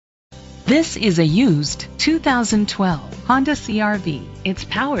This is a used 2012 Honda CR-V. It's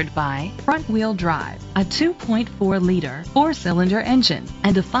powered by front-wheel drive, a 2.4-liter four-cylinder engine,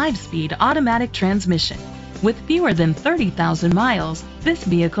 and a 5-speed automatic transmission. With fewer than 30,000 miles, this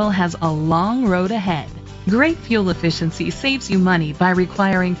vehicle has a long road ahead. Great fuel efficiency saves you money by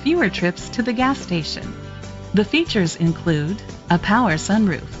requiring fewer trips to the gas station. The features include a power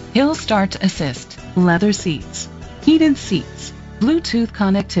sunroof, hill start assist, leather seats, heated seats, Bluetooth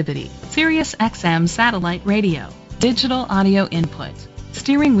connectivity, Sirius XM satellite radio, digital audio input,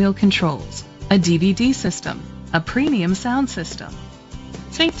 steering wheel controls, a DVD system, a premium sound system.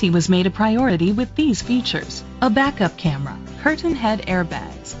 Safety was made a priority with these features: a backup camera, curtain head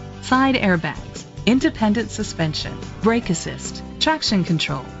airbags, side airbags, independent suspension, brake assist, traction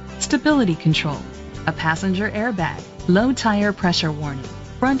control, stability control, a passenger airbag, low tire pressure warning,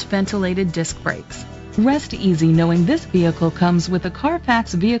 front ventilated disc brakes. Rest easy knowing this vehicle comes with a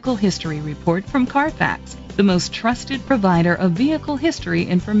Carfax Vehicle History Report from Carfax, the most trusted provider of vehicle history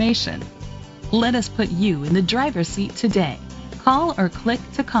information. Let us put you in the driver's seat today. Call or click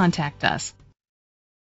to contact us.